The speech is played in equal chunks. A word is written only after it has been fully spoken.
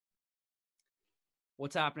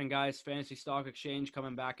What's happening, guys? Fantasy Stock Exchange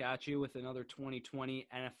coming back at you with another 2020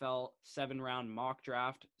 NFL 7-round mock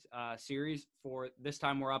draft series. For this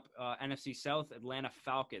time, we're up NFC South, Atlanta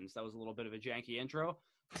Falcons. That was a little bit of a janky intro,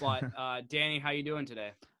 but Danny, how you doing today?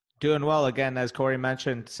 Doing well again, as Corey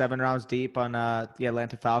mentioned, 7 rounds deep on the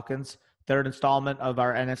Atlanta Falcons. Third installment of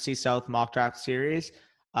our NFC South mock draft series.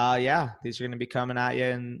 Yeah, these are going to be coming at you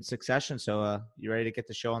in succession. So, you ready to get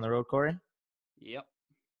the show on the road, Corey? Yep.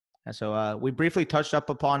 And so, we briefly touched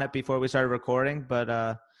up upon it before we started recording,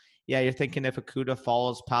 but yeah, you're thinking if Akuda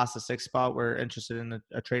falls past the sixth spot, we're interested in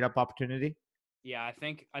a trade up opportunity. Yeah, I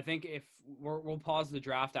think if we'll pause the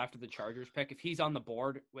draft after the Chargers pick. If he's on the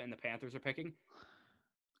board when the Panthers are picking,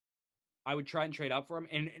 I would try and trade up for him.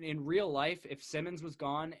 And in real life, if Simmons was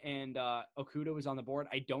gone and Okuda was on the board,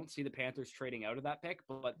 I don't see the Panthers trading out of that pick.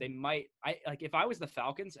 But they might. If I was the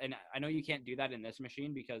Falcons, and I know you can't do that in this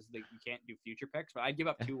machine because you can't do future picks, but I'd give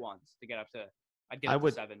up 2 ones to get up to. I'd get I up to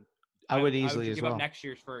would, 7. I would I would easily as give up well. next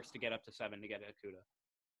year's first to get up to 7 to get Okuda.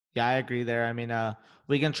 Yeah, I agree there. I mean,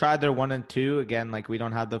 we can try their 1 and 2 again. Like we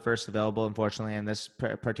don't have the first available, unfortunately, in this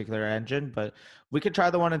particular engine, but we could try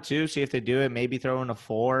the 1 and 2, see if they do it. Maybe throw in a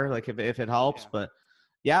 4, like if it helps. Yeah. But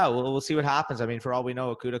yeah, we'll see what happens. I mean, for all we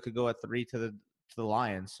know, Akuda could go at 3 to the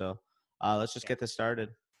Lions. So let's just Yeah. get this started.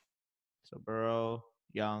 So Burrow,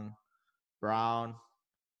 Young, Brown.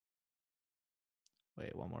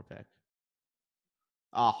 Wait, one more pick.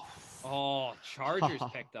 Oh, Chargers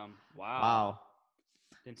picked them. Wow. Wow.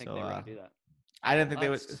 Didn't think So they were going to do that. I didn't think they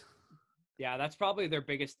would. Yeah, that's probably their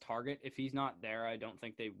biggest target. If he's not there, I don't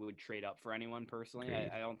think they would trade up for anyone personally.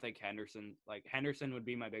 I don't think Henderson would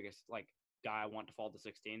be my biggest guy I want to fall to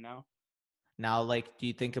 16 now. Now, do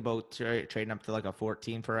you think about trading up to a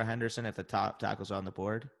 14 for a Henderson if the top tackles on the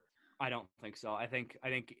board? I don't think so. I think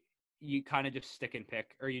you kind of just stick and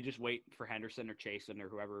pick, or you just wait for Henderson or Chasen or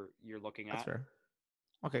whoever you're looking at. That's fair.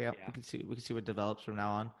 Okay, yeah. We can see what develops from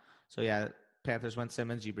now on. So yeah, Panthers went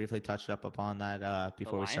Simmons. You briefly touched up upon that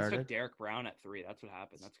before we started. Took Derek Brown at 3. That's what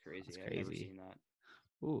happened. That's crazy. I've never seen that.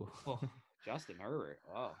 Ooh. Oh, Justin Herbert.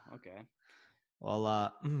 Oh, okay.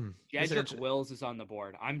 Well, Jedrick Wills is on the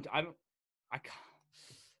board. I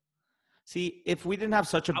see if we didn't have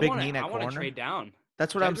such a big need at corner. I want to trade down.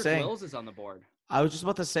 That's what I'm saying. Wills is on the board. I was just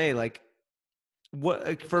about to say,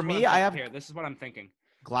 what for me? I have here. This is what I'm thinking.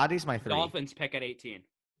 Gladdy's my 3. Dolphins pick at 18.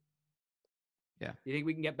 Yeah. You think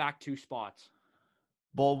we can get back 2 spots?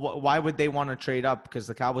 Well, why would they want to trade up? Because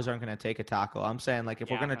the Cowboys aren't going to take a tackle. I'm saying, if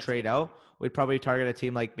we're going to trade out, we'd probably target a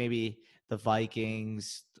team like maybe the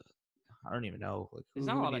Vikings. I don't even know. There's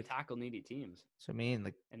not a lot of tackle needy teams. So I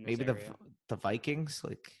mean, maybe the Vikings,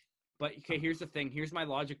 But okay, here's the thing. Here's my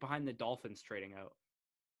logic behind the Dolphins trading out.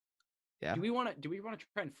 Yeah. Do we want to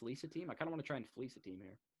try and fleece a team? I kind of want to try and fleece a team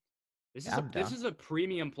here. This is a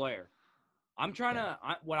premium player. I'm trying to.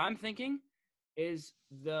 What I'm thinking is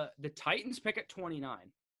the Titans pick at 29.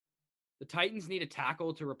 The Titans need a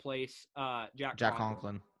tackle to replace Jack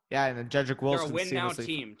Conklin. Yeah, and then Jedrick Wilson. They're a win now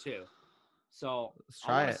team too. So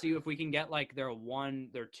I want to see if we can get their 1,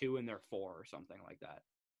 their 2, and their 4 or something like that.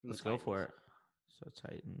 Let's go for it. So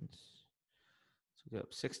Titans. So we go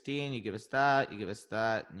up 16. You give us that. You give us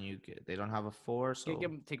that, and they don't have a 4. So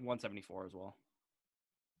take 174 as well.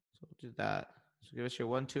 So we'll do that. So give us your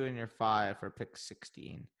 1, 2, and your 5 for pick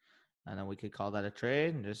 16, and then we could call that a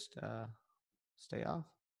trade and just stay off.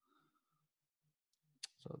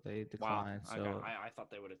 So they decline. Wow. So I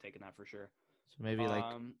thought they would have taken that for sure. So maybe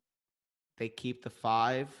they keep the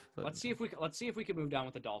 5. But let's see if we can move down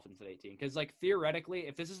with the Dolphins at 18. Because theoretically,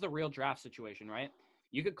 if this is the real draft situation, right?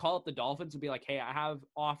 You could call up the Dolphins and be like, "Hey, I have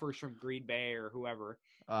offers from Green Bay or whoever."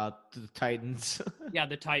 The Titans. Yeah,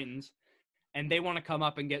 the Titans, and they want to come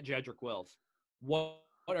up and get Jedrick Wills. What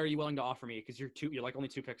are you willing to offer me? Because you're only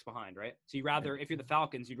 2 picks behind, right? So if you're the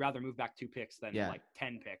Falcons, you'd rather move back 2 picks than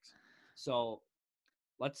 10 picks. So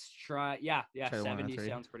let's try. Yeah, 70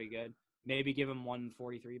 sounds pretty good. Maybe give him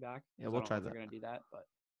 143 back. Yeah, we'll try that. We're gonna do that, but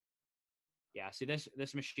yeah. See,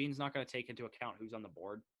 this machine's not gonna take into account who's on the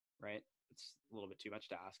board, right? It's a little bit too much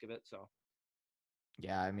to ask of it. So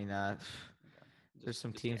yeah, I mean, there's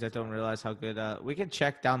some teams that don't realize how good. We can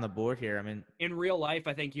check down the board here. I mean, in real life,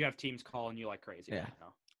 I think you have teams calling you like crazy. Yeah. Right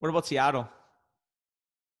now. What about Seattle?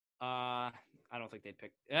 I don't think they'd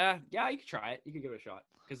pick. Yeah, you could try it. You could give it a shot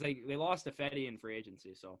because they lost to Fetty in free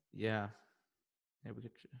agency. So yeah, we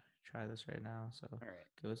could try this right now. So all right,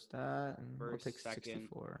 goes that, and we'll take second.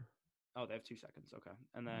 64. Oh, they have 2 seconds. Okay,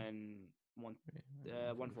 and then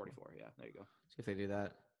 144. Yeah, there you go. See if they do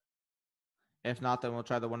that. If not, then we'll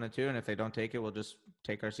try the 1 and 2, and if they don't take it, we'll just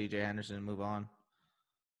take our CJ Henderson and move on.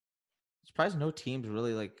 Surprised no teams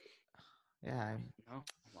really Yeah. No.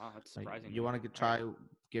 Wow, that's Like, surprising. you want to All right. try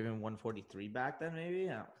giving 143 back then, maybe?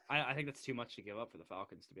 Yeah. I think that's too much to give up for the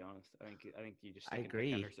Falcons, to be honest. I think you just I stick and pick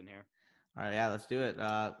agree. Henderson here. All right, yeah, let's do it.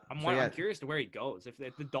 I'm curious to where he goes.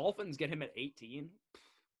 If the Dolphins get him at 18,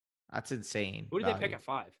 that's insane who did they pick value. at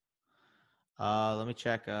 5? Let me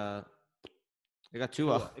check. They got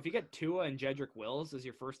Tua. Tua. If you get Tua and Jedrick Wills as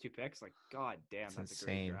your first 2 picks, like, god damn, That's that's a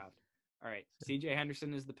great insane. draft. All right, CJ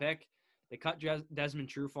Henderson is the pick. They cut Desmond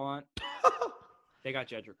Trufant. They got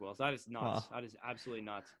Jedrick Wills. That is nuts. Well, That is absolutely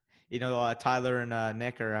nuts. Tyler and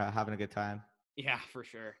Nick are having a good time. Yeah, for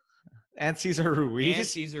sure. And Cesar Ruiz. And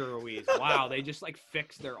Cesar Ruiz. Wow, they just like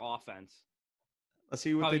fixed their offense. Let's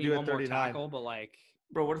see what Probably they do need at one more 39. tackle, but like,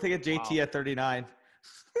 Bro, what if they get JT wow. at 39?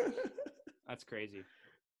 That's crazy.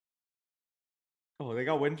 Oh, they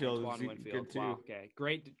got Winfield. Antoine Winfield. Good too. Wow. Okay.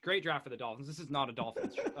 Great draft for the Dolphins. This is not a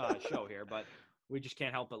Dolphins show here, but we just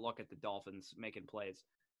can't help but look at the Dolphins making plays.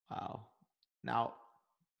 Wow. Now,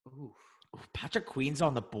 Ooh. Patrick Queen's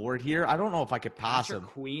on the board here. I don't know if I could pass Patrick him.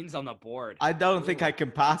 Queen's on the board. I don't think I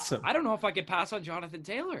can pass him. I don't know if I could pass on Jonathan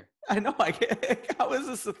Taylor. I know. I can't. How is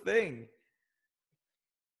this a thing?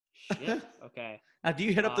 Shit. Okay. Now, do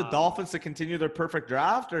you hit up the Dolphins to continue their perfect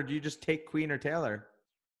draft, or do you just take Queen or Taylor?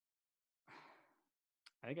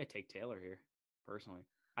 I think I take Taylor here, personally.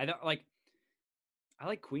 I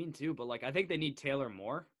like Queen too, but like I think they need Taylor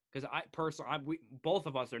more because both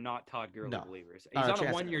of us are not Todd Gurley believers. He's on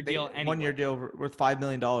a 1-year deal anyway. 1-year deal worth $5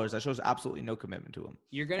 million. That shows absolutely no commitment to him.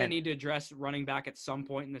 You're gonna need to address running back at some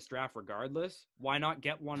point in this draft, regardless. Why not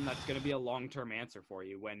get one that's gonna be a long-term answer for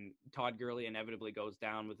you when Todd Gurley inevitably goes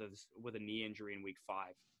down with a knee injury in week 5?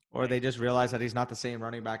 Or they just realize that he's not the same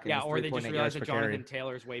running back. Yeah, or they just realize that Jonathan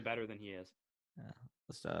Taylor is way better than he is. Yeah.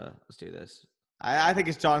 Let's do this. I think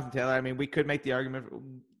it's Jonathan Taylor. I mean, we could make the argument.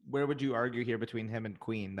 Where would you argue here between him and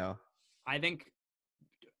Queen, though? I think,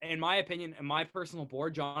 in my opinion, in my personal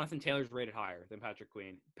board, Jonathan Taylor's rated higher than Patrick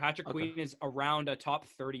Queen. Patrick Queen is around a top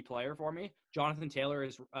 30 player for me. Jonathan Taylor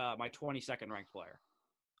is my 22nd ranked player.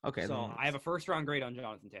 Okay. So I have a first-round grade on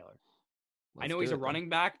Jonathan Taylor. I know he's a running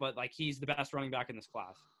back, but like he's the best running back in this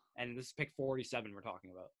class. And this is pick 47 we're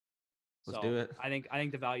talking about. Let's do it. I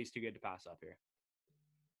think the value is too good to pass up here.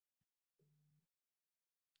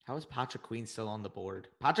 How is Patrick Queen still on the board?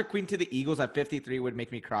 Patrick Queen to the Eagles at 53 would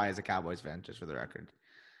make me cry as a Cowboys fan, just for the record.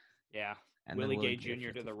 Yeah. And Willie Gay Jr.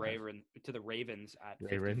 to the Ravens at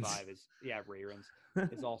 55 Ravens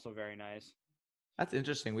is also very nice. That's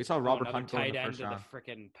interesting. We saw Robert Hunt go in the first round. Tight end to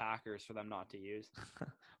the freaking Packers for them not to use.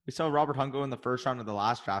 We saw Robert Hunt go in the first round of the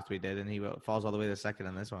last draft we did, and he falls all the way to second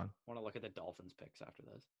in this one. I want to look at the Dolphins picks after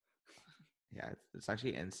this. Yeah, it's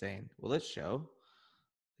actually insane. Will it show?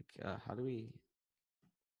 Like, how do we?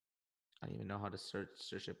 I don't even know how to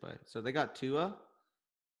search it, but so they got Tua,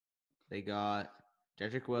 they got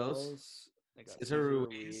Jedrick Wills, they got Cesar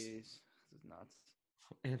Ruiz. This is nuts.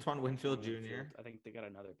 Antoine Winfield Jr. I think they got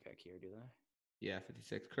another pick here, do they? Yeah,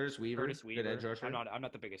 56. Curtis Weaver. Good edge rusher. I'm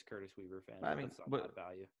not the biggest Curtis Weaver fan. I mean, that's not bad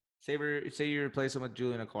value. Say you replace him with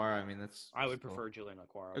Julian Okwara. I mean, I would prefer Julian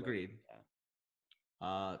Okwara. Agreed.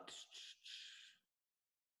 Yeah.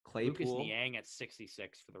 Claypool. Lucas Niang at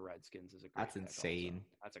 66 for the Redskins is a great That's pick insane. Also.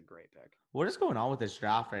 That's a great pick. What is going on with this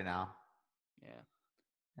draft right now? Yeah.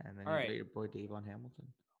 And then you got your boy Davon Hamilton.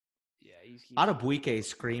 Yeah, he's Madubuike is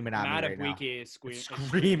screaming at me right now. Madubuike is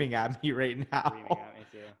screaming at me right now. Screaming at me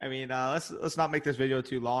too. I mean, let's not make this video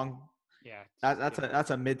too long. Yeah. That's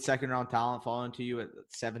a mid-second round talent falling to you at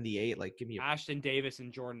 78. Like, give me Ashton Davis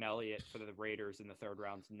and Jordan Elliott for the Raiders in the 3rd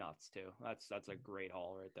round's nuts too. That's a great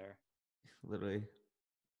haul right there. Literally.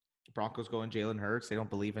 Broncos going Jalen Hurts. They don't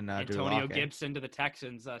believe in Antonio Gibson to the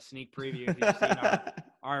Texans. Sneak preview. If you've seen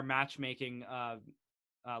our matchmaking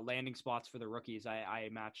landing spots for the rookies, I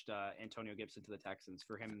matched Antonio Gibson to the Texans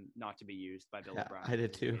for him not to be used by Bill O'Brien. I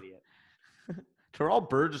did too. Terrell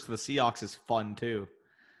Burgess to the Seahawks is fun too.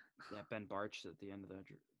 Yeah, Ben Barch at the end of the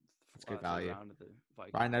that's good value. Round of the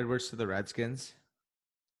Vikings. Bryan Edwards to the Redskins.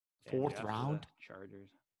 4th round. Chargers.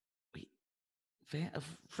 Wait,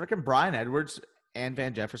 freaking Bryan Edwards and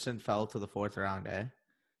Van Jefferson fell to the 4th round, eh?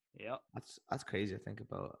 Yep. That's crazy to think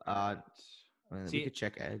about. I mean, we could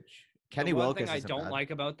check edge. Kenny Wilkins. The one thing I don't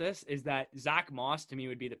like about this is that Zach Moss to me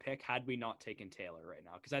would be the pick had we not taken Taylor right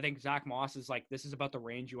now, because I think Zach Moss is like this is about the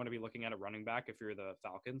range you want to be looking at a running back if you're the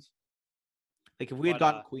Falcons. Like if we had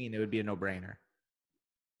gotten Queen, it would be a no-brainer.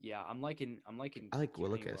 Yeah, I'm liking. I like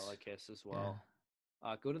Willikis as well.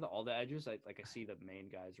 Yeah. Go to all the edges. I see the main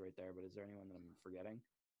guys right there, but is there anyone that I'm forgetting?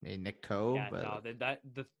 Maybe Nick Toe. Yeah, no,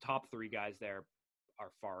 the top 3 guys there are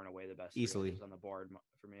far and away the best easily on the board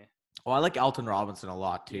for me. Oh, I like Alton Robinson a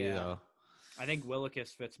lot too, though. I think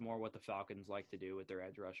Willikis fits more what the Falcons like to do with their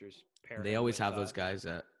edge rushers. They always have those guys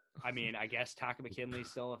that I mean, I guess Taka McKinley's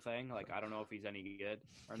still a thing. Like, I don't know if he's any good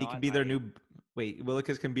or He can not. be their new. Wait,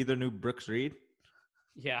 Willikers can be their new Brooks Reed.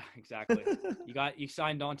 Yeah, exactly. You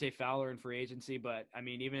signed Dante Fowler in free agency, but I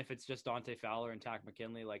mean, even if it's just Dante Fowler and Tack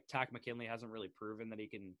McKinley, like Tack McKinley hasn't really proven that he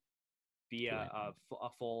can be a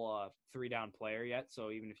full 3-down player yet.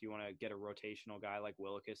 So even if you want to get a rotational guy like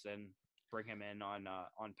Willikers in, bring him in on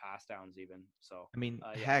pass downs even. So I mean, yeah,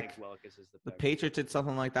 I think heck, Willikers is the the pick. Patriots did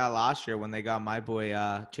something like that last year when they got my boy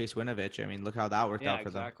Chase Winovich. I mean, look how that worked Yeah, out for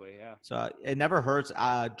them. exactly. Yeah. So it never hurts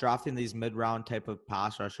drafting these mid-round type of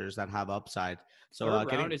pass rushers that have upside. So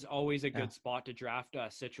Third round is always a good spot to draft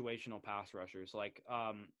situational pass rushers. Like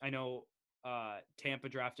I know Tampa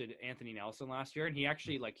drafted Anthony Nelson last year, and he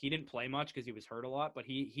actually he didn't play much because he was hurt a lot, but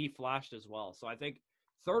he flashed as well. So I think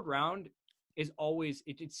third round is always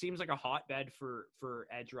it seems like a hotbed for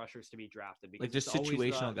edge rushers to be drafted because like just it's always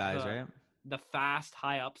situational guys, right? the fast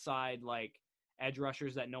high upside edge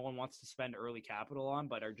rushers that no one wants to spend early capital on,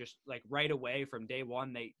 but are just like right away from day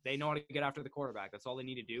one. They know how to get after the quarterback. That's all they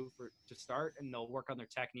need to do to start, and they'll work on their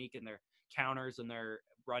technique and their counters and their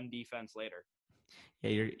run defense later.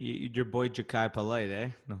 Yeah, your boy Ja'Kai Polite, eh?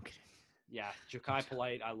 No kidding. Yeah, Ja'Kai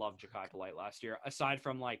Polite. I love Ja'Kai Polite last year. Aside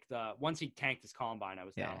from once he tanked his combine, I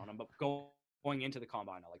was down on him. But going into the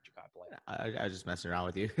combine, I like Ja'Kai Polite. I was just messing around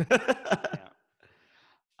with you.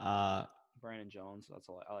 Yeah. Brandon Jones. That's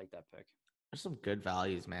all. I like that pick. There's some good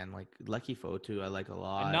values, man. Like Lucky Fotu, I like a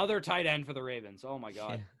lot. Another tight end for the Ravens. Oh my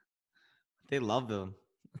god. Yeah. They love them.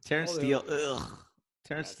 Terrence Steele. Ugh.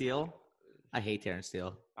 Terrence Steele. I hate Terrence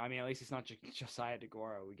Steele. I mean, at least it's not Josiah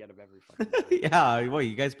DeGuara. We get him every fucking yeah, well,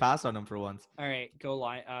 you guys pass on him for once. All right, go to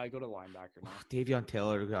linebacker now. Davion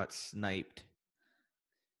Taylor got sniped.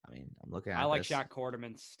 I mean, I'm looking at I like this. Shaq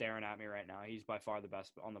Quarterman staring at me right now. He's by far the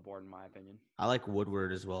best on the board in my opinion. I like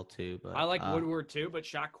Woodward as well too, but I like Woodward too, but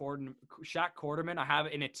Shaq Quarterman I have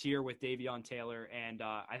in a tier with Davion Taylor, and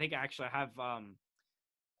I think actually I have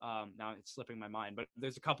now it's slipping my mind, but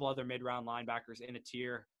there's a couple other mid-round linebackers in a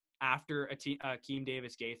tier after Akeem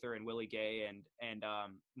Davis Gaither and Willie Gay and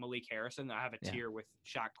Malik Harrison. I have a tier with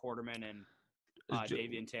Shaq Quarterman and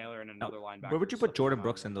Davion Taylor and another linebacker. Where would you put Jordan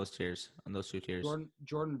Brooks in those tiers? On those two tiers?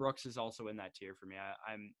 Jordan Brooks is also in that tier for me.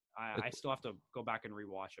 I still have to go back and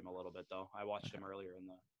rewatch him a little bit though. I watched him earlier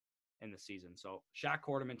in the season. So Shaq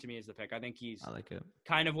Quarterman to me is the pick. I think he's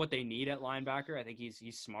kind of what they need at linebacker. I think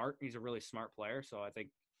he's smart. He's a really smart player. So I think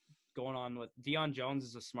going on with Deion Jones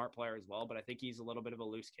is a smart player as well, but I think he's a little bit of a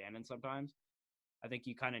loose cannon sometimes. I think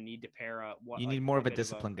you kind of need to pair you need more of a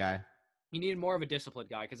disciplined guy. You need more of a disciplined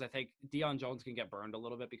guy because I think Deion Jones can get burned a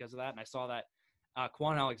little bit because of that. And I saw that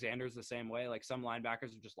Quan Alexander's the same way. Like some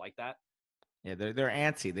linebackers are just like that. Yeah, they're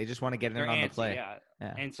antsy. They just want to get in on the play.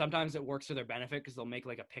 Yeah. And sometimes it works to their benefit because they'll make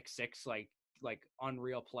like a pick six, like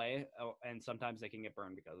unreal play, and sometimes they can get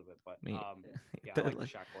burned because of it. But I like the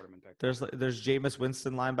Shaq Quarterman pick. There's Jameis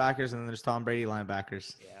Winston linebackers and then there's Tom Brady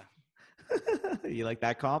linebackers. Yeah. You like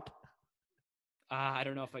that comp? I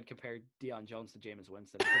don't know if I'd compare Deion Jones to Jameis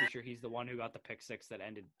Winston. I'm pretty sure he's the one who got the pick six that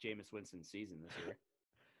ended Jameis Winston's season this year.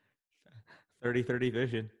 30-30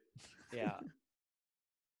 vision. Yeah.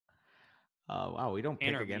 Wow, we don't pick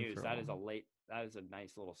Tanner again. Muse, that is a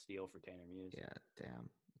nice little steal for Tanner Muse. Yeah, damn.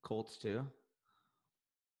 Colts too.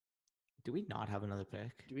 Do we not have another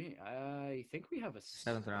pick? Do we? I think we have a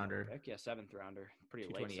seventh rounder pick. Yeah, seventh rounder.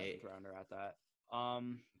 Pretty late seventh rounder at that.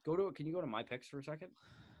 Can you go to my picks for a second?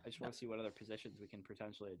 I just want to see what other positions we can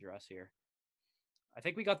potentially address here. I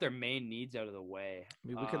think we got their main needs out of the way. I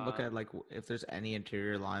mean, we could look at if there's any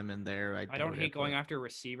interior lineman there. I don't hate going after a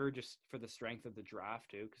receiver just for the strength of the draft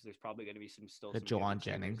too, because there's probably going to be some Jawan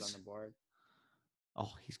Jennings on the board.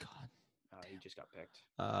 Oh, he's gone. He just got picked.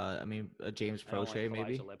 I mean, James Prochet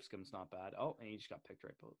maybe. Elijah Lipscomb's not bad. Oh, and he just got picked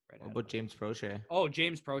right. What about James Prochet? Oh,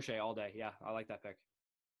 James Prochet all day. Yeah, I like that pick.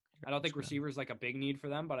 I don't think receiver's like a big need for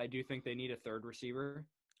them, but I do think they need a third receiver.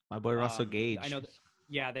 My boy Russell Gage. I know.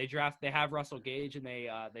 They have Russell Gage and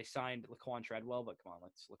they signed Laquan Treadwell, but come on,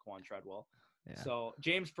 let's Laquan Treadwell. Yeah. So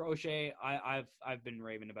James Prochet, I've been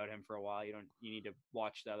raving about him for a while. You need to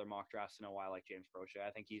watch the other mock drafts to know why I like James Prochet. I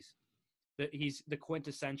think he's the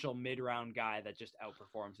quintessential mid-round guy that just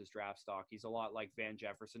outperforms his draft stock. He's a lot like Van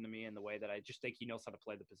Jefferson to me in the way that I just think he knows how to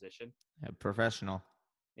play the position. Yeah, professional.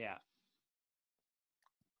 Yeah.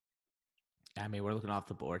 I mean, we're looking off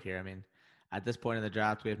the board here. I mean, at this point in the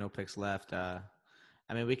draft, we have no picks left. I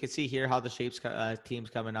mean, we can see here how the teams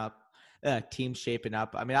coming up, teams shaping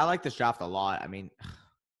up. I mean, I like this draft a lot. I mean,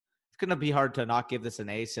 it's going to be hard to not give this an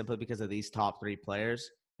A simply because of these top three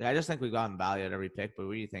players. I just think we've gotten value at every pick, but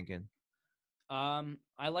what are you thinking?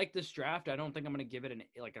 I like this draft. I don't think I'm gonna give it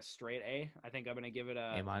a straight A. I think I'm gonna give it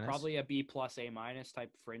A a minus. probably a B plus A minus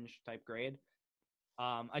type fringe type grade.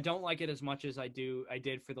 I don't like it as much as I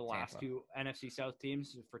did for the last Tampa. two NFC South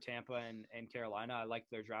teams for Tampa and Carolina. I like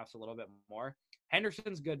their drafts a little bit more.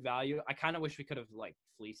 Henderson's good value. I kind of wish we could have like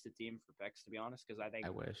fleeced the team for picks, to be honest, because I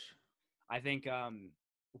wish. I think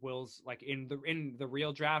Will's like in the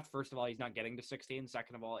real draft. First of all, he's not getting to 16.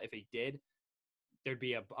 Second of all, if he did, there'd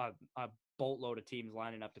be a boatload of teams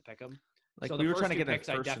lining up to pick him. Like So the we were trying first to two get a picks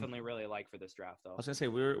I first and definitely really like for this draft, I though. was gonna say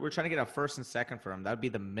we're trying to get a first and second for him. That'd be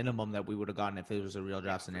the minimum that we would have gotten if it was a real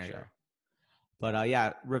draft Yeah, for scenario. sure. But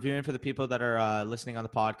yeah, reviewing for the people that are listening on the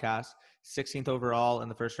podcast, 16th overall in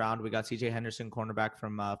the first round, we got C.J. Henderson, cornerback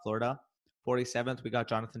from Florida. 47th, we got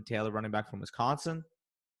Jonathan Taylor, running back from Wisconsin.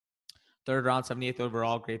 Third round, 78th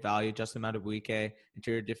overall, great value. Justin Madubuike,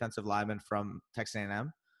 interior defensive lineman from Texas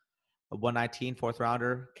A&M. 119, fourth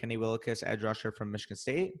rounder, Kenny Willekes, edge rusher from Michigan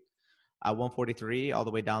State. 143, all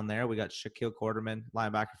the way down there, we got Shaquille Quarterman,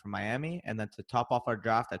 linebacker from Miami. And then to top off our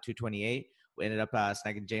draft at 228, we ended up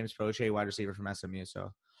snagging James Proche, wide receiver from SMU.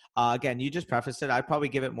 So, again, you just prefaced it. I'd probably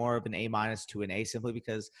give it more of an A minus to an A simply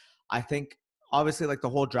because I think, obviously, like the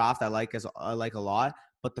whole draft, I like a lot.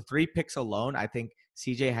 But the 3 picks alone, I think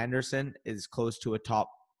CJ Henderson is close to a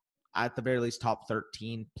top, at the very least, top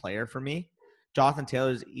 13 player for me. Jonathan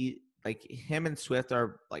Taylor's like him and Swift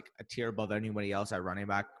are like a tier above anybody else at running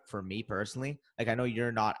back for me personally. Like I know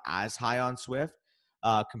you're not as high on Swift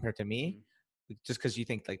compared to me, Mm. just because you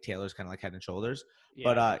think like Taylor's kind of like head and shoulders. Yeah,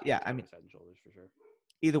 But I think yeah, I mean, Taylor's head and shoulders for sure.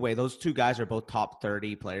 either way, those two guys are both top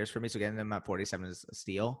 30 players for me. So getting them at 47 is a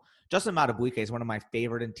steal. Justin Madubuike is one of my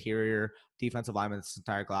favorite interior defensive linemen in this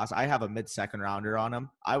entire class. I have a mid-second rounder on him.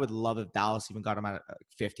 I would love if Dallas even got him at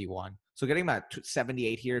 51. So getting him at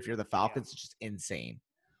 78 here, if you're the Falcons, Yeah. is just insane.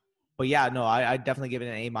 But yeah, no, I definitely give it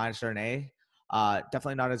an A minus or an A.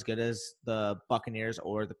 Definitely not as good as the Buccaneers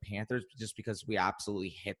or the Panthers, just because we absolutely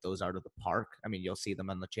hit those out of the park. I mean, you'll see them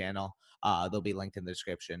on the channel. They'll be linked in the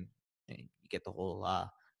description. And you get the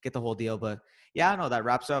whole deal. But yeah, no, that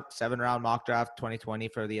wraps up 7-round mock draft 2020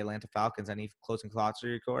 for the Atlanta Falcons. Any closing thoughts for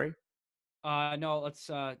you, Corey? No, let's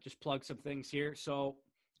just plug some things here. So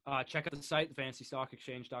check out the site,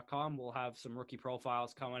 thefantasystockexchange.com. We'll have some rookie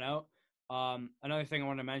profiles coming out. Another thing I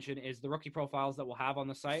want to mention is the rookie profiles that we'll have on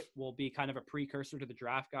the site will be kind of a precursor to the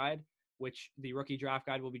draft guide, which the rookie draft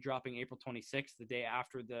guide will be dropping April 26th, the day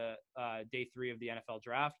after the day 3 of the NFL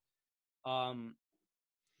draft.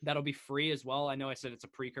 That'll be free as well. I know I said it's a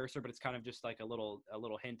precursor, but it's kind of just like a little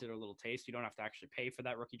hint or a little taste. You don't have to actually pay for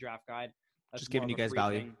that rookie draft guide. That's Just more giving of you a guys free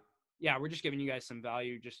value. thing. Yeah, we're just giving you guys some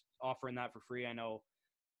value, just offering that for free. I know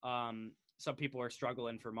some people are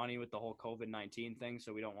struggling for money with the whole COVID-19 thing,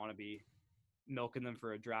 so we don't want to be milking them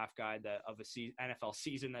for a draft guide that of a NFL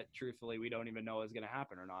season that truthfully we don't even know is going to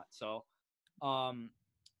happen or not. So, one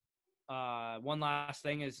last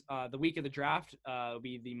thing is the week of the draft will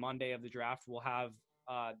be the Monday of the draft. We'll have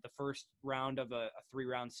the first round of a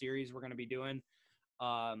 3-round series we're going to be doing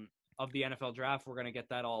of the NFL draft. We're going to get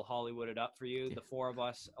that all Hollywooded up for you. The 4 of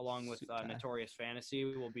us, along with Notorious Fantasy,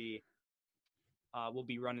 will be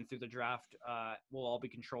running through the draft. We'll all be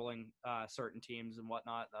controlling certain teams and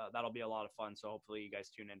whatnot. That'll be a lot of fun. So hopefully you guys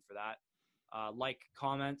tune in for that. Like,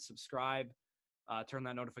 comment, subscribe, turn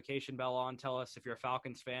that notification bell on. Tell us if you're a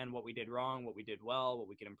Falcons fan what we did wrong, what we did well, what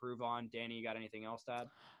we can improve on. Danny, you got anything else to add?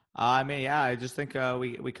 I mean, yeah, I just think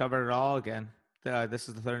we covered it all again. This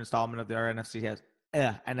is the third installment of our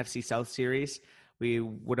NFC South series. We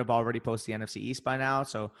would have already posted the NFC East by now.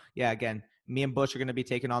 So yeah, again, me and Bush are going to be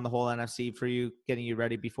taking on the whole NFC for you, getting you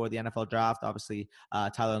ready before the NFL draft. Obviously,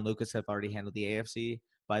 Tyler and Lucas have already handled the AFC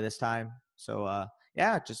by this time. So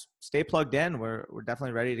yeah, just stay plugged in. We're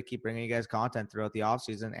definitely ready to keep bringing you guys content throughout the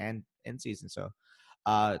offseason and in season. So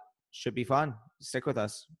should be fun. Stick with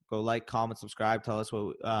us. Go like, comment, subscribe. Tell us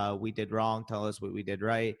what we did wrong. Tell us what we did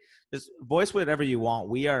right. Just voice whatever you want.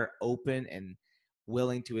 We are open and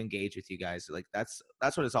willing to engage with you guys. Like that's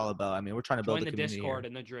what it's all about. I mean, we're trying to build Join a the community Discord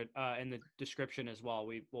here. in the description as well.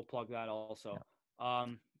 We'll plug that also. Yeah, All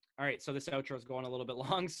right, so this outro is going a little bit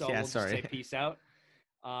long, so yeah we'll just say sorry. peace out.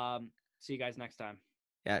 See you guys next time.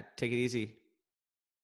 Yeah, take it easy.